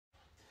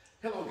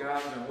Hello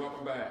guys and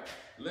welcome back.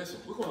 Listen,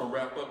 we're going to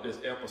wrap up this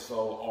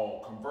episode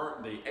on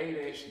converting the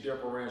 8-inch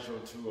differential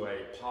to a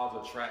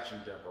Positraction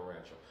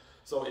differential.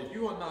 So if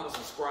you are not a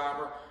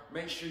subscriber,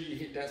 make sure you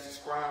hit that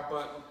subscribe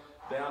button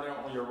down there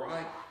on your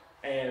right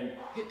and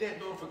hit that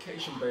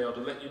notification bell to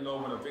let you know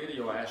when a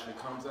video actually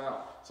comes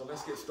out. So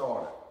let's get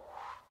started.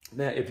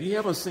 Now, if you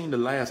haven't seen the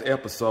last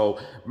episode,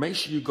 make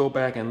sure you go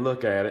back and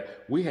look at it.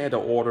 We had to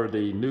order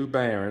the new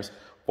bearings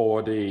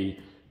for the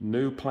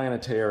new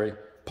planetary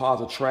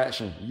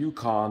Positraction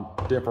Yukon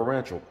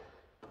differential,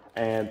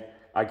 and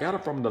I got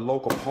it from the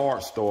local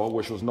parts store,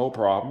 which was no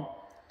problem.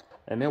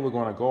 And then we're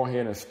going to go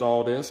ahead and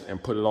install this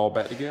and put it all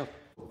back together.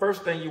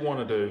 First thing you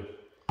want to do,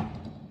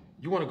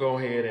 you want to go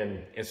ahead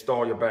and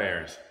install your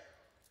bearings.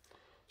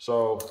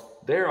 So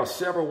there are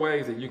several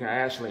ways that you can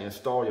actually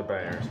install your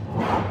bearings.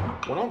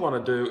 What I'm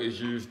going to do is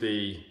use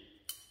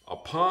a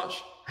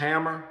punch,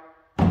 hammer,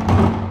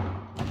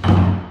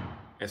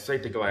 and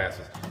safety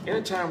glasses.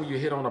 Anytime when you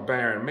hit on a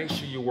bearing, make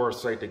sure you wear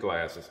safety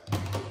glasses.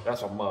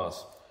 That's a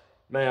must.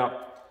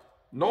 Now,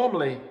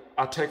 normally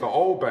I take an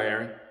old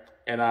bearing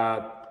and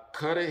I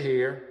cut it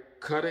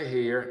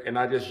here, and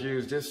I just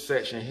use this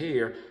section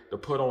here to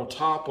put on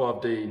top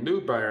of the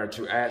new bearing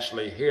to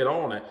actually hit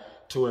on it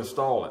to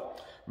install it.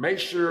 Make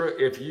sure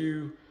if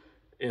you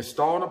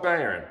install a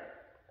bearing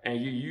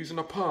and you're using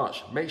a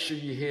punch, make sure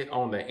you hit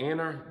on the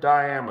inner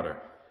diameter,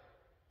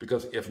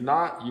 because if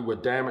not, you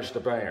would damage the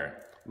bearing.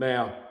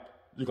 Now,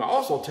 you can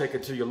also take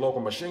it to your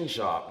local machine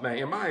shop. Now,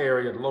 in my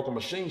area, the local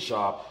machine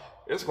shop,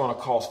 it's going to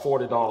cost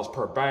 $40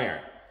 per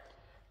bearing.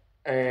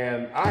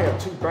 And I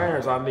have 2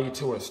 bearings I need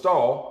to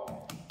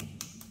install,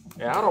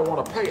 and I don't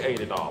want to pay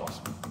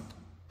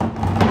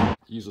 $80.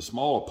 Use a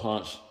smaller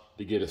punch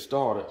to get it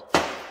started.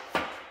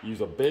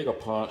 Use a bigger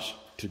punch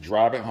to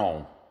drive it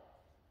home.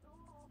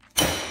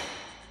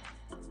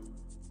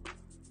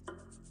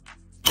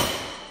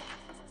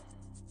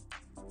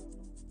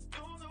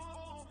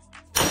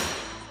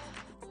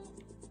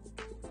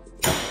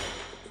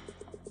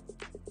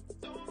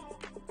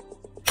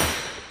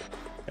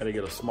 Got to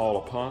get a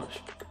smaller punch.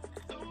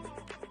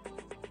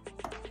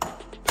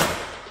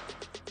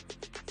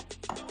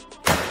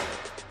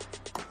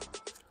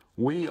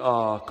 We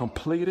are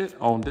completed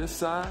on this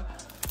side.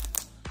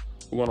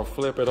 We're going to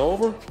flip it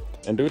over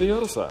and do the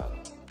other side.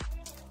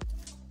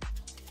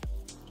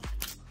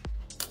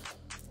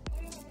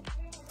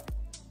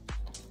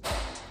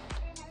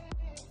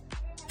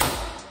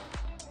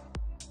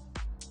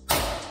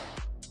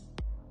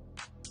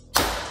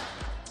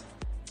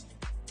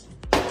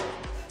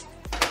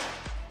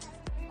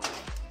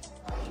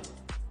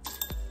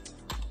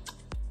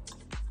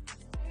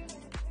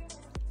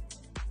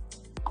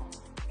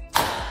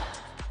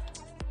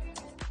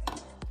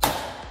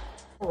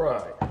 All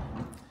right,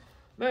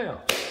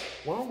 now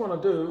what I'm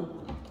going to do,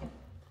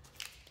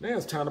 now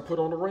it's time to put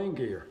on the ring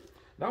gear.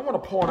 Now I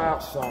want to point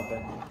out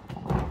something.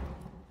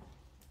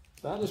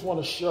 Now I just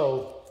want to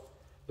show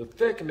the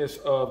thickness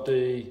of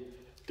the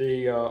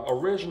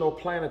original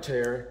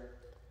planetary.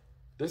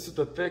 This is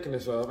the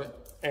thickness of it.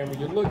 And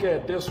when you look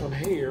at this one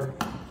here,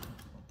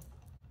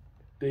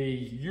 the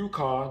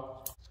Yukon,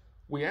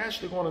 we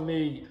actually going to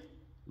need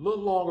a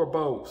little longer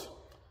bolts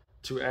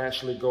to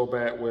actually go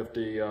back with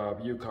the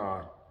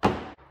Yukon.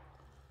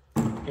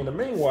 In the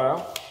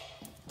meanwhile,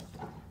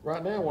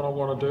 right now what I'm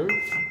going to do,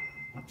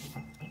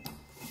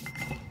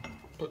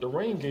 put the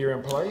ring gear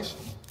in place.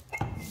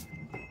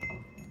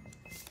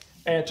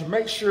 And to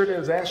make sure that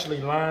it's actually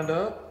lined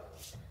up,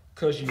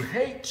 because you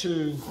hate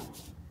to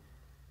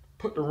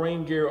put the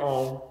ring gear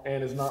on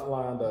and it's not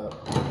lined up.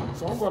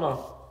 So I'm going to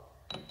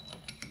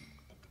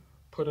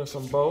put in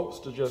some bolts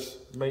to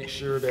just make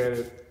sure that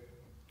it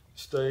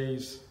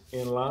stays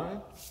in line.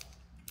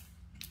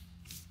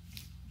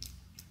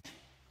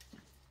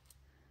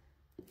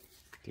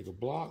 Take a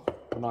block,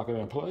 knock it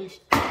in place.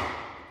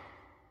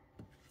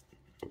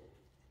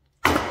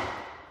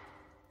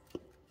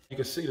 You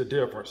can see the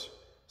difference.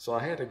 So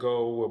I had to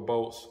go with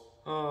bolts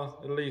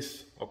at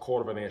least a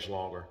 1/4 of an inch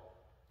longer.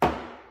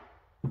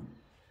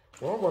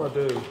 What I'm going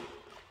to do,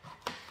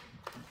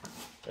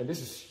 and this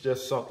is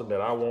just something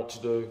that I want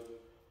to do,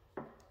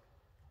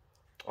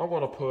 I'm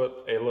going to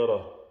put a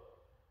little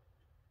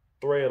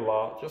thread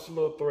lock, just a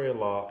little thread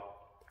lock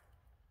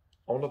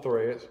on the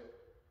threads.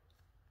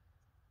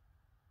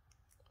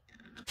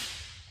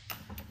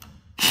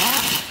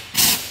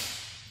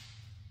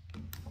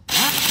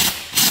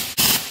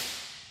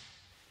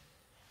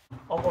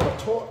 I'm going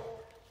to torque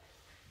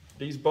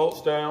these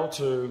bolts down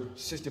to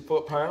 60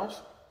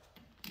 foot-pounds.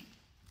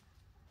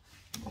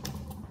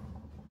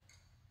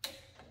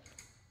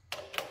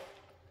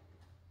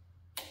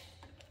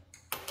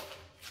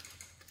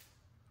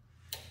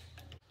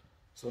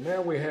 So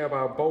now we have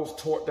our bolts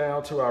torqued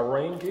down to our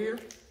ring gear.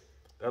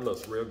 That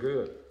looks real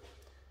good.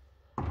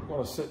 I'm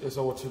going to set this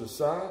over to the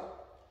side.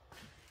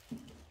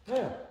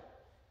 Now,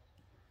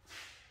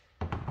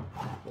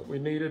 what we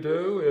need to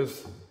do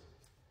is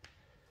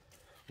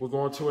we're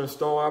going to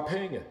install our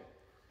pinion.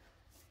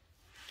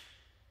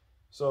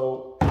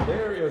 So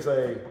there is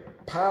a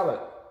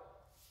pilot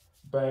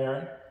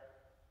bearing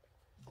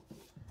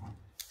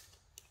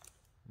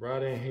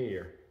right in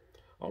here.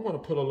 I'm going to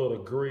put a little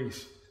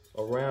grease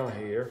around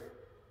here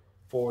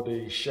for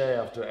the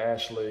shaft to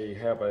actually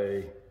have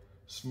a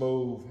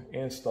smooth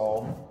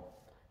install.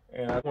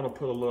 And I want to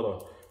put a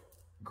little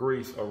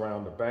grease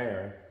around the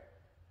bearing,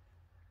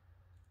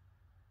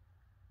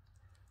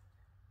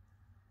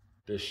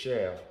 this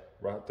shaft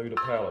right through the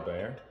pallet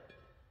bearing.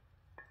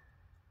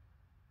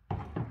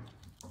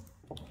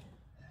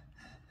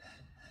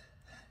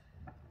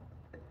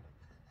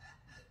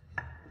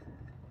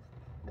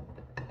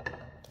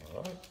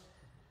 All right.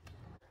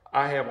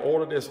 I have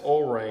ordered this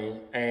O-ring,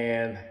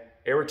 and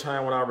every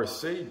time when I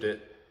received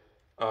it,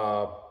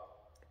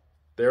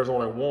 there's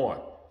only one,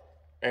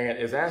 and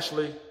it's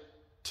actually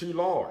too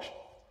large.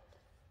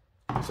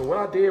 So what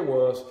I did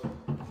was,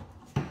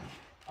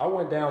 I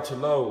went down to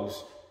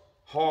Lowe's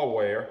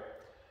Hardware,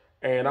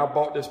 and I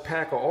bought this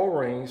pack of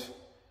O-rings.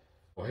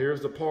 Well,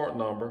 here's the part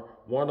number,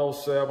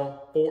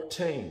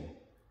 10714.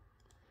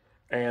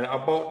 And I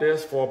bought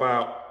this for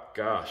about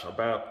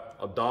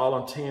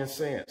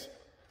 $1.10.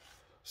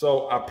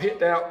 So I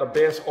picked out the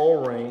best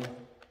O-ring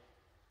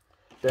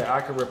that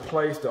I could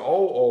replace the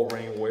old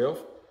O-ring with,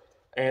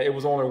 and it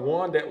was only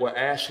one that would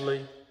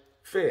actually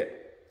fit.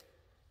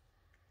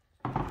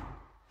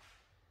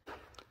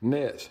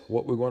 Next,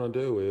 what we're going to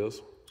do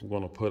is we're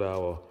going to put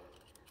our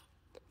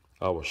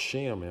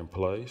shim in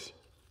place,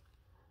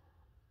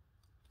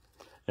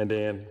 and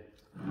then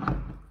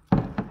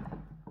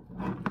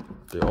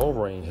the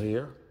O-ring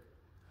here,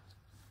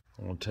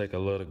 I'm going to take a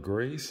little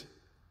grease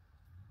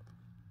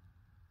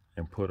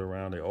and put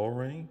around the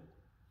O-ring.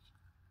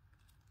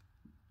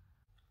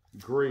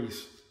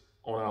 Grease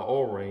on our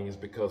O-rings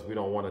because we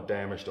don't want to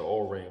damage the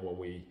O-ring when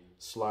we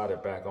slide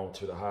it back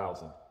onto the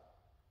housing.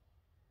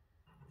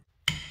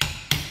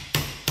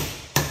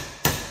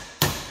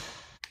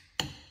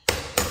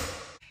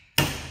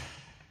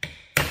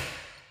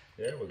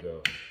 There we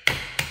go.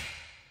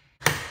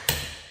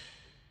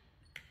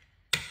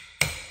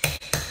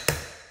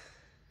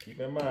 Keep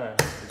in mind,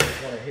 we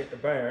just want to hit the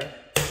bearing.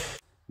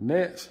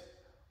 Next,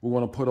 we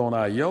want to put on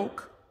our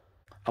yoke.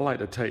 I like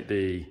to take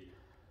the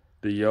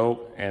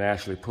yoke and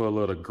actually put a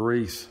little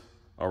grease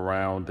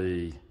around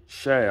the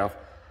shaft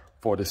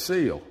for the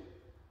seal.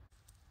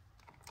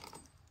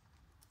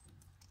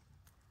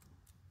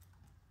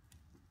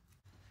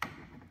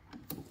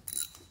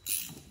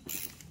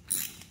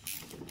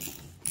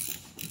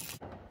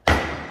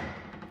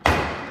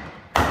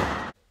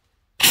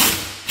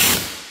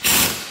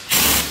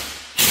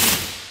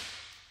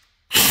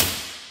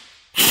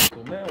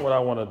 So now what I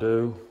want to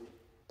do,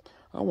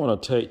 I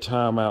want to take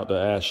time out to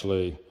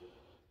actually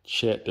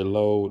check the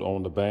load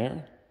on the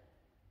bearing.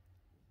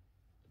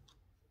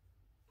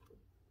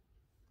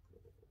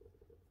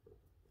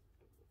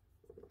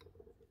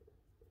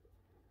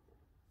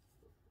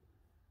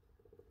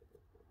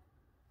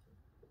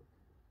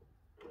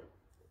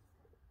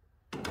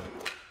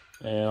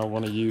 And I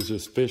want to use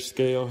this fish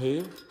scale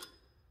here.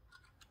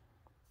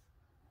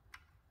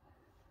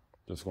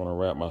 Just want to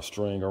wrap my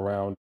string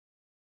around.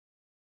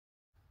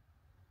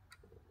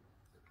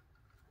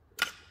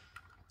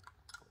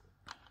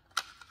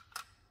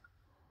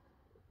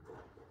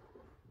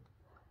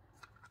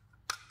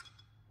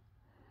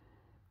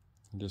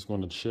 I'm just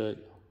going to check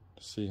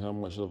to see how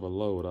much of a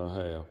load I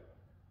have.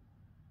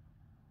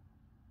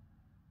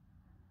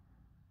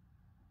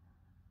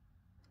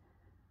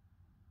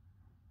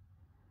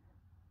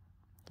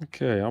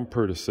 Okay, I'm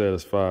pretty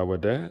satisfied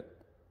with that.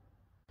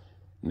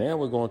 Now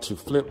we're going to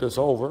flip this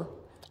over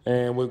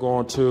and we're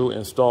going to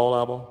install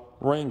our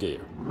ring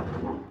gear.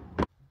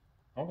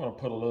 I'm going to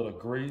put a little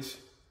grease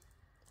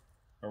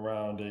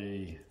around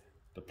the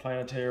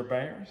planetary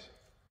bearings.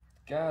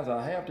 Guys,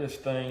 I have this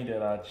thing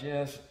that I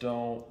just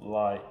don't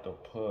like to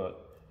put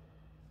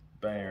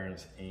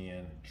bearings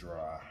in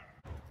dry.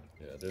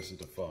 Yeah, this is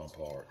the fun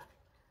part.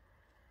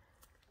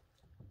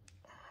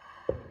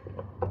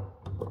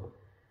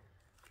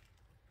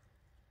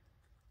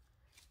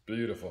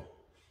 Beautiful.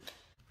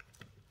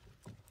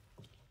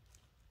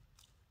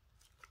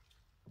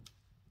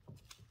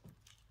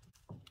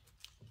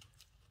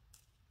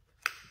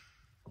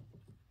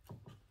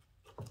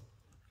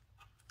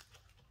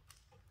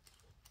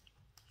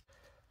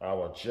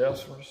 Our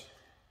adjusters.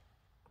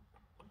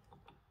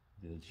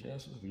 The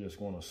adjusters, we just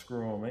want to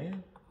screw them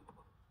in.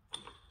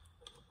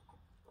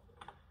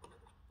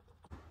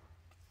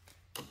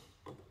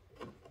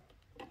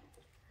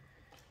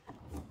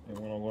 And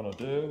what I'm going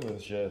to do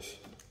is just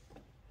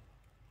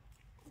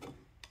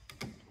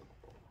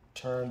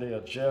turn the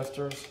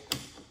adjusters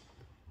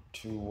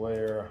to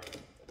where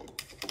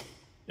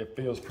it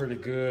feels pretty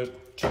good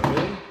to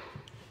me.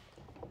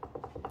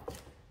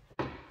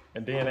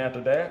 And then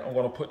after that, I'm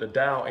going to put the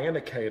dial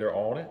indicator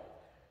on it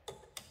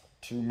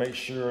to make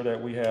sure that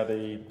we have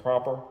the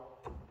proper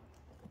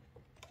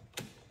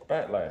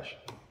backlash.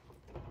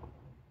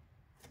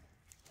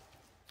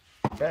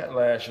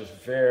 Backlash is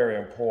very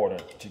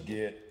important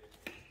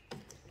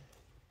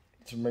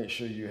to make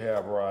sure you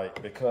have right,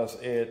 because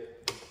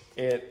it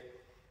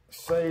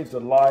saves the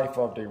life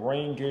of the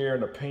ring gear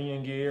and the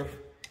pinion gear.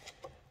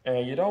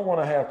 And you don't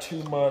want to have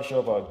too much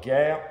of a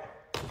gap.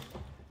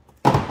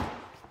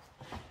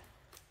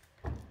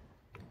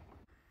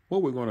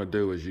 What we're going to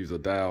do is use a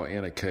dial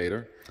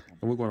indicator,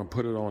 and we're going to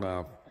put it on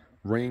our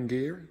ring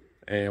gear,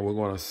 and we're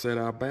going to set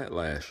our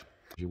backlash.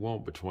 You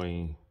want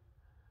between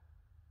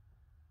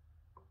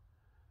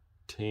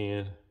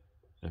 10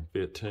 and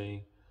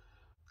 15.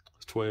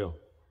 It's 12.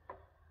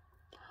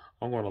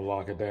 I'm going to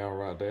lock it down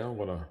right there. I'm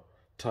going to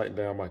tighten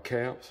down my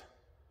caps,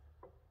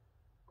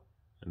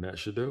 and that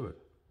should do it.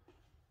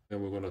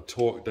 Then we're going to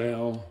torque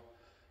down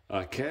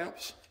our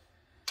caps.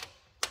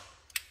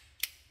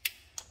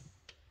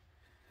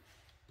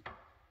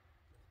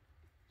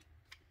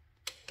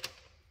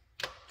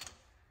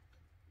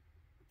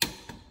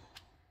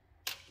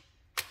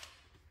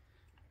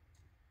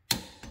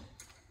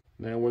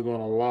 Now we're going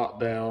to lock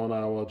down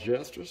our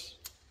adjusters.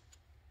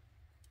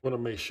 You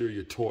want to make sure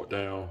you torque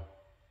down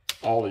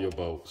all of your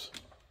bolts.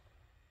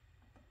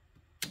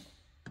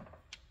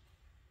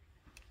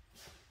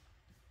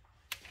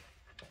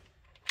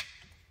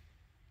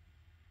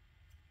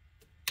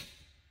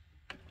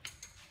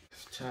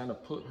 It's time to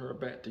put her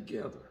back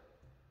together.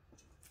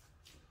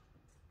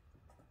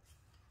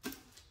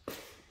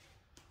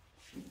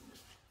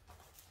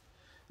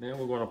 Now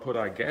we're going to put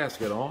our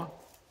gasket on.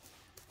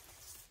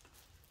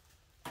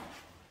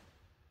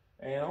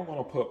 And I'm going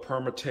to put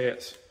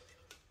Permatex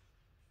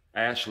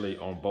Ashley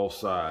on both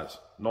sides.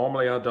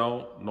 Normally I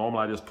don't.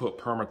 Normally I just put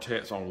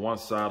Permatex on one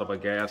side of a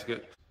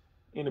gasket.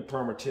 Any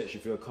Permatex you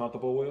feel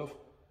comfortable with.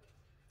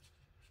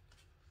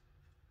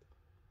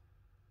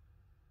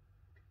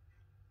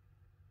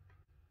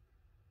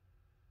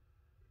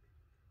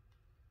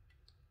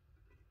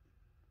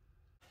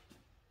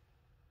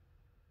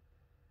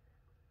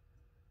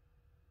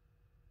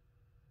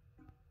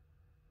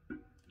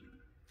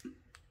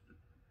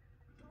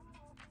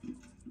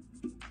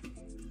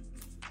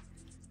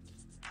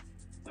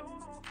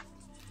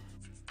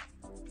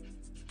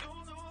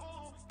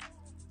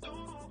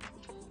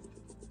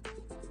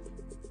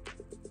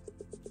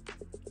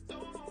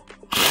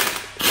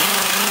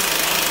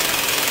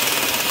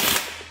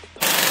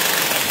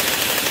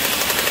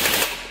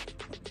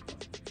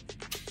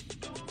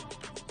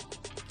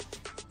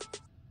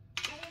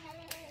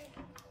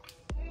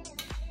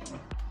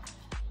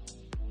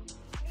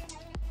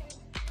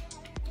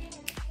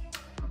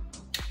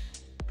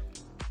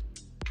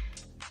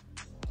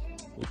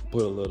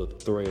 Put a little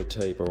thread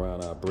tape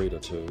around our breather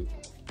tube.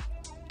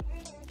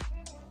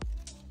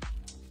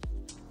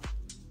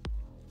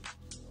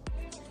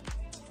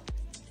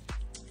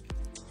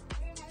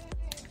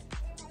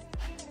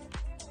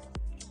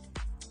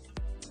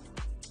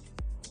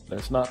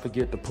 Let's not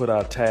forget to put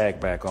our tag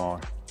back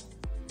on.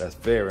 That's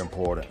very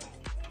important.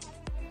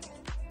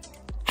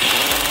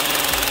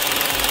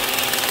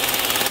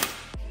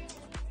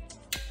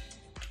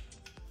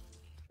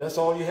 That's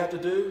all you have to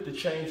do to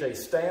change a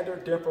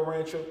standard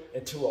differential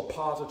into a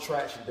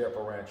positraction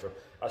differential.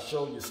 I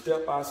showed you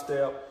step by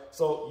step,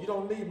 so you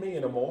don't need me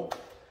anymore.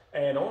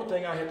 And the only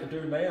thing I have to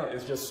do now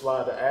is just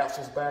slide the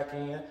axles back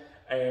in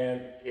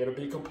and it'll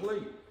be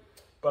complete.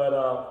 But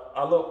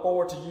I look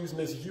forward to using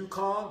this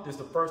Yukon. This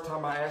is the first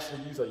time I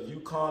actually use a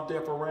Yukon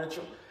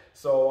differential.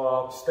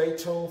 So stay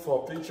tuned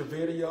for future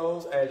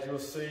videos. As you'll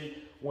see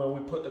when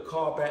we put the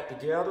car back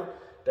together,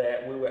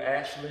 that we will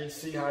actually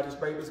see how this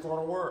baby is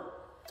going to work.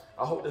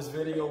 I hope this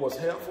video was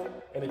helpful,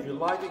 and if you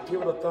like it,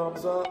 give it a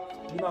thumbs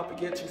up. Do not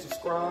forget to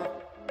subscribe,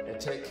 and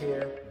take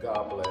care.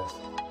 God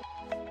bless.